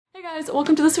guys,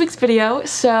 welcome to this week's video.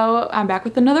 So I'm back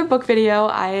with another book video.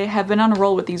 I have been on a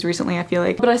roll with these recently, I feel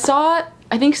like. But I saw,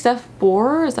 I think Steph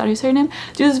Bohr, is that how you say her name?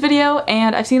 Do this video,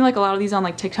 and I've seen like a lot of these on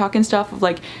like TikTok and stuff of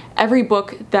like every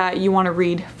book that you want to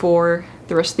read for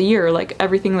the rest of the year, like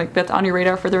everything like that's on your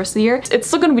radar for the rest of the year. It's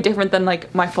still gonna be different than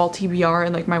like my fall TBR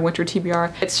and like my winter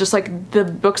TBR. It's just like the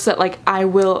books that like I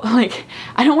will like,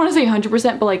 I don't want to say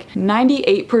 100%, but like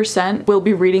 98% will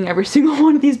be reading every single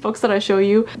one of these books that I show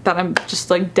you, that I'm just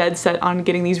like dead set on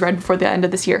getting these read before the end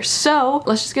of this year. So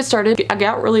let's just get started. It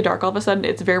got really dark all of a sudden.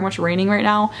 It's very much raining right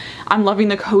now. I'm loving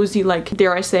the cozy, like,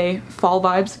 dare I say, fall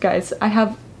vibes. Guys, I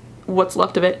have what's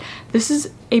left of it. This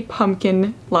is a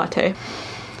pumpkin latte.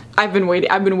 I've been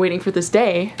waiting for this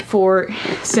day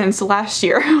since last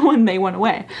year when they went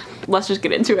away. Let's just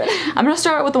get into it. I'm gonna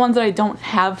start out with the ones that I don't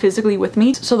have physically with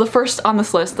me. So the first on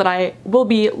this list that I will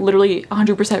be literally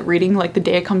 100% reading like the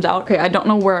day it comes out. Okay, I don't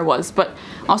know where I was, but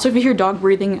also if you hear dog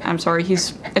breathing, I'm sorry,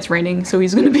 it's raining, so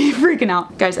he's gonna be freaking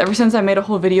out. Guys, ever since I made a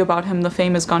whole video about him, the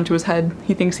fame has gone to his head.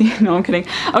 He thinks no, I'm kidding.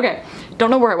 Okay,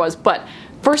 don't know where I was, but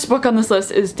first book on this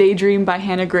list is Daydream by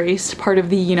Hannah Grace, part of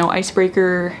the, you know,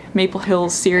 Icebreaker Maple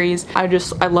Hills series. I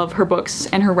love her books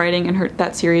and her writing and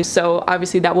that series, so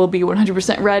obviously that will be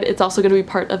 100% read. It's also going to be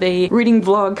part of a reading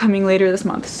vlog coming later this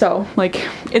month, so like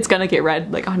it's gonna get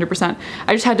read like 100%.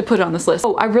 I just had to put it on this list.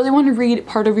 Oh, I really want to read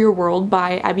Part of Your World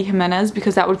by Abby Jimenez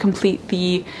because that would complete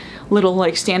the little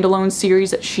like standalone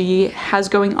series that she has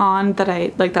going on that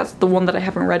I like. That's the one that I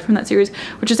haven't read from that series,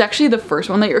 which is actually the first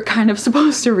one that you're kind of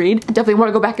supposed to read. I definitely want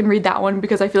to go back and read that one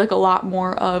because I feel like a lot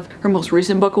more of her most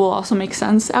recent book will also make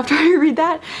sense after I read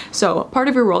that. So Part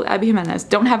of Your World, Abby Jimenez.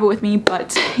 Don't have it with me,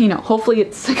 but you know, hopefully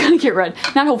it's gonna get read.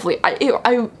 Not hopefully,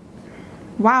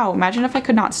 wow, imagine if I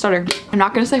could not stutter. I'm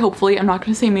not gonna say hopefully, I'm not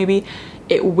gonna say maybe.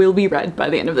 It will be read by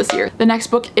the end of this year. The next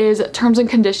book is Terms and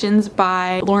Conditions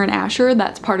by Lauren Asher.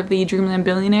 That's part of the Dreamland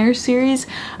Billionaires series.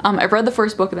 I've read the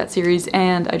first book of that series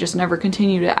and I just never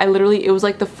continued it. It was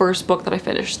like the first book that I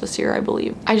finished this year, I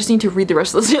believe. I just need to read the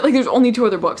rest of this. Like there's only 2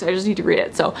 other books. I just need to read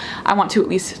it. So I want to at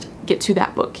least get to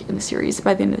that book in the series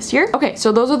by the end of this year. Okay,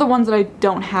 so those are the ones that I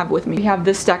don't have with me. We have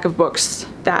this stack of books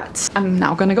that I'm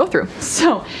now gonna go through.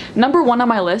 So number 1 on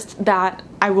my list that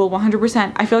I will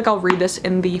 100%, I feel like I'll read this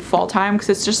in the fall time because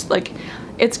it's just like,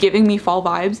 it's giving me fall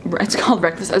vibes. It's called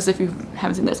Reckless, as if you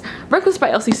haven't seen this. Reckless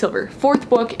by Elsie Silver, 4th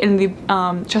book in the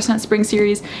Chestnut Spring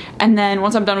series. And then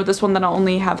once I'm done with this one, then I'll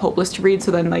only have Hopeless to read.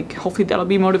 So then like, hopefully that'll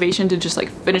be motivation to just like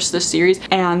finish this series.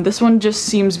 And this one just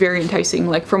seems very enticing.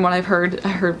 Like from what I've heard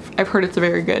it's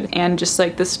very good. And just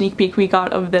like the sneak peek we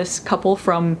got of this couple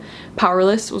from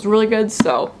Powerless was really good.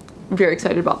 So very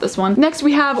excited about this one. Next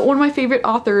we have one of my favorite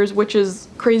authors, which is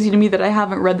crazy to me that I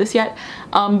haven't read this yet,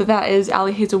 but that is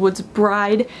Ali Hazelwood's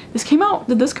Bride. Did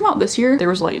this come out this year? There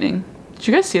was lightning. Did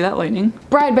you guys see that lightning?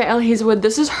 Bride by Ali Hazelwood.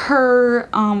 This is her,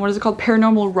 what is it called?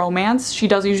 Paranormal romance. She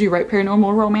does usually write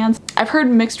paranormal romance. I've heard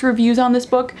mixed reviews on this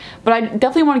book, but I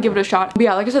definitely want to give it a shot. But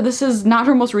yeah, like I said, this is not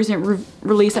her most recent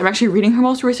release. I'm actually reading her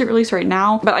most recent release right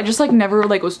now, but I just like never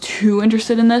like was too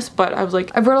interested in this, but I was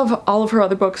like, I've read all of her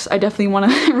other books. I definitely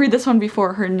want to read this one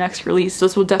before her next release. So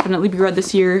this will definitely be read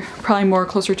this year, probably more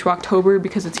closer to October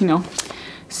because it's, you know,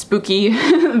 spooky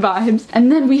vibes. And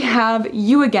then we have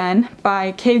You Again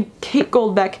by Kate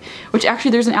Goldbeck, which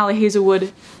actually there's an Ali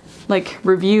Hazelwood like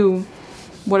review,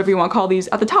 whatever you want to call these,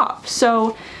 at the top.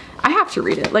 So I have to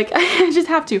read it. Like I just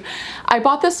have to. I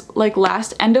bought this like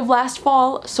end of last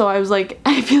fall, so I was like,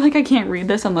 I feel like I can't read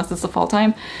this unless it's the fall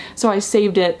time. So I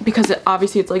saved it because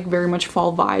obviously it's like very much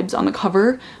fall vibes on the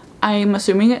cover. I'm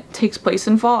assuming it takes place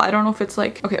in fall. I don't know if it's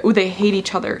like, okay, oh, they hate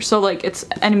each other. So like it's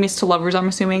enemies to lovers, I'm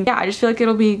assuming. Yeah, I just feel like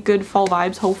it'll be good fall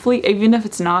vibes, hopefully. Even if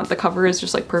it's not, the cover is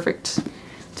just like perfect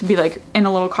to be like in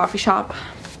a little coffee shop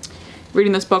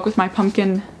reading this book with my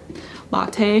pumpkin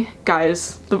latte.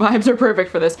 Guys, the vibes are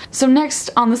perfect for this. So next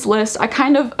on this list,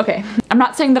 okay, I'm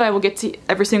not saying that I will get to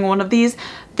every single one of these.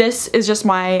 This is just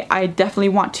I definitely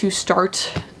want to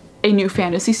start a new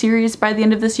fantasy series by the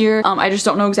end of this year. I just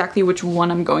don't know exactly which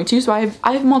one I'm going to, so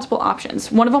I have multiple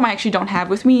options. One of them I actually don't have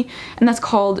with me, and that's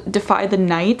called Defy the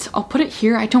Night. I'll put it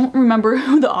here. I don't remember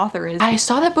who the author is. I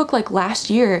saw that book like last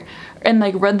year and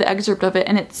like read the excerpt of it,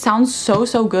 and it sounds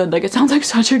so good. Like it sounds like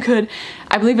such a good,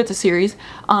 I believe it's a series.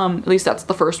 At least that's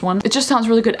the first one. It just sounds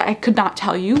really good. I could not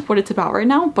tell you what it's about right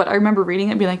now, but I remember reading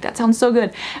it and being like, that sounds so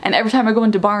good. And every time I go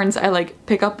into Barnes, I like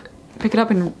pick up pick it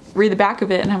up and read the back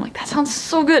of it, and I'm like, that sounds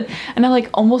so good, and I like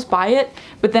almost buy it,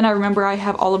 but then I remember I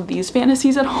have all of these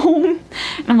fantasies at home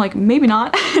and I'm like, maybe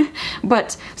not.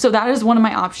 But so that is one of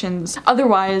my options.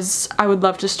 Otherwise, I would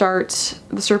love to start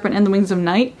The Serpent and the Wings of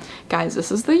Night. Guys,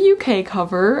 this is the UK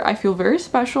cover. I feel very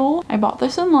special. I bought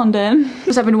this in London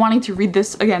because I've been wanting to read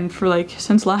this again for like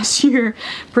since last year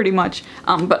pretty much,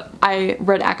 but I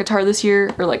read ACOTAR this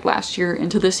year, or like last year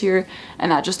into this year,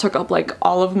 and that just took up like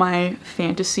all of my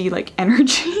fantasy like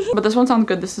energy. But this one sounds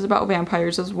good. This is about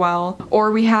vampires as well.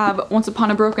 Or we have Once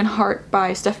Upon a Broken Heart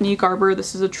by Stephanie Garber.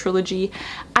 This is a trilogy.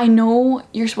 I know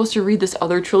you're supposed to read this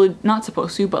other trilogy, not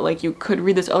supposed to, but like you could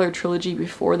read this other trilogy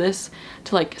before this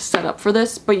to like set up for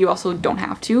this, but you also don't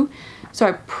have to. So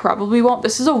I probably won't.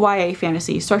 This is a YA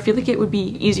fantasy, so I feel like it would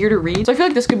be easier to read. So I feel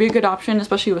like this could be a good option,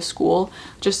 especially with school.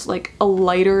 Just like a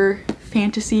lighter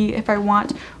fantasy if I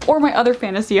want. Or my other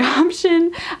fantasy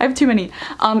option, I have too many,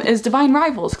 is Divine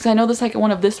Rivals, because I know the second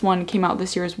one of this one came out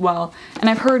this year as well. And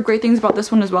I've heard great things about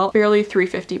this one as well. Barely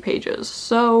 350 pages.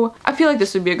 So I feel like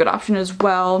this would be a good option as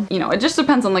well. You know, it just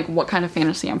depends on like what kind of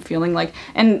fantasy I'm feeling like.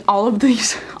 And all of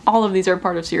these are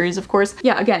part of series, of course.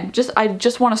 Yeah, again, I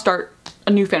just want to start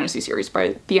a new fantasy series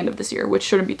by the end of this year, which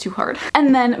shouldn't be too hard.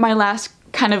 And then my last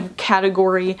kind of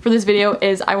category for this video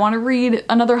is I want to read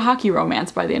another hockey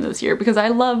romance by the end of this year, because I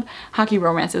love hockey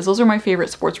romances. Those are my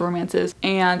favorite sports romances.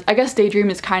 And I guess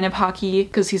Daydream is kind of hockey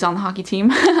because he's on the hockey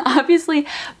team, obviously,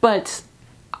 but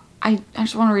I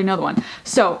just want to read another one.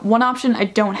 So one option I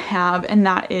don't have, and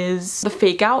that is The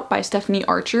Fake Out by Stephanie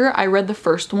Archer. I read the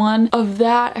first one of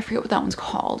that. I forget what that one's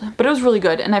called, but it was really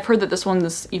good. And I've heard that this one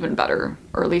is even better,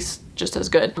 or at least just as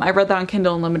good. I read that on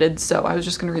Kindle Unlimited, so I was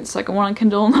just gonna read the second one on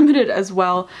Kindle Unlimited as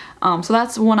well. So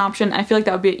that's one option. I feel like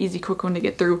that would be an easy, quick one to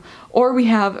get through. Or we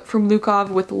have From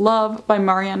Lukov with Love by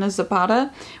Mariana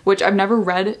Zapata, which I've never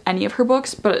read any of her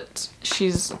books, but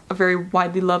she's a very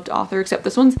widely loved author, except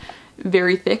this one's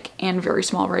very thick and very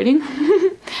small writing.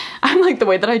 I'm like, the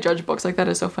way that I judge books like that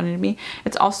is so funny to me.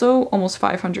 It's also almost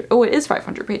 500. Oh, it is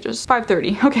 500 pages.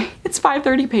 530. Okay, it's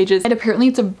 530 pages. And apparently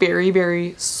it's a very,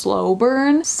 very slow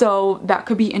burn. So that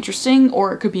could be interesting,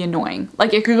 or it could be annoying.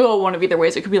 Like it could go one of either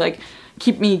ways. It could be like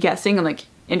keep me guessing and like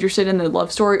interested in the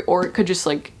love story, or it could just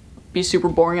like be super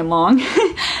boring and long.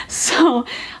 So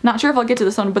not sure if I'll get to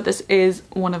this one, but this is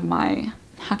one of my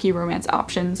hockey romance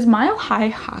options. Is Mile High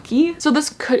hockey? So this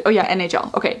could, oh yeah,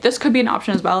 NHL. Okay, this could be an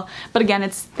option as well, but again,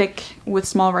 it's thick with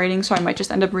small writing, so I might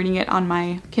just end up reading it on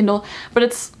my Kindle, but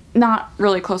it's not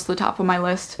really close to the top of my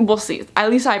list. We'll see. At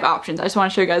least I have options. I just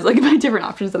want to show you guys like my different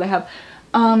options that I have.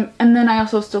 And then I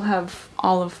also still have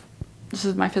all of, this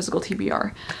is my physical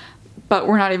TBR, but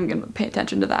we're not even gonna pay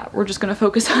attention to that. We're just gonna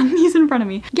focus on these in front of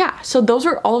me. Yeah, so those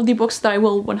are all of the books that I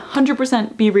will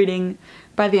 100% be reading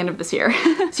by the end of this year.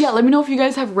 So yeah, let me know if you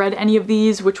guys have read any of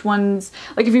these, which ones,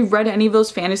 like if you've read any of those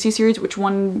fantasy series, which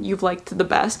one you've liked the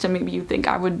best, and maybe you think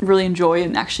I would really enjoy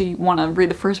and actually want to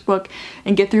read the first book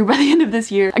and get through by the end of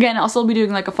this year. Again, I'll also be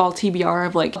doing like a fall TBR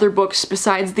of like other books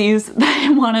besides these that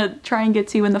I want to try and get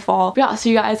to in the fall. But yeah, I'll see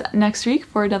you guys next week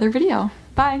for another video.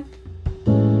 Bye!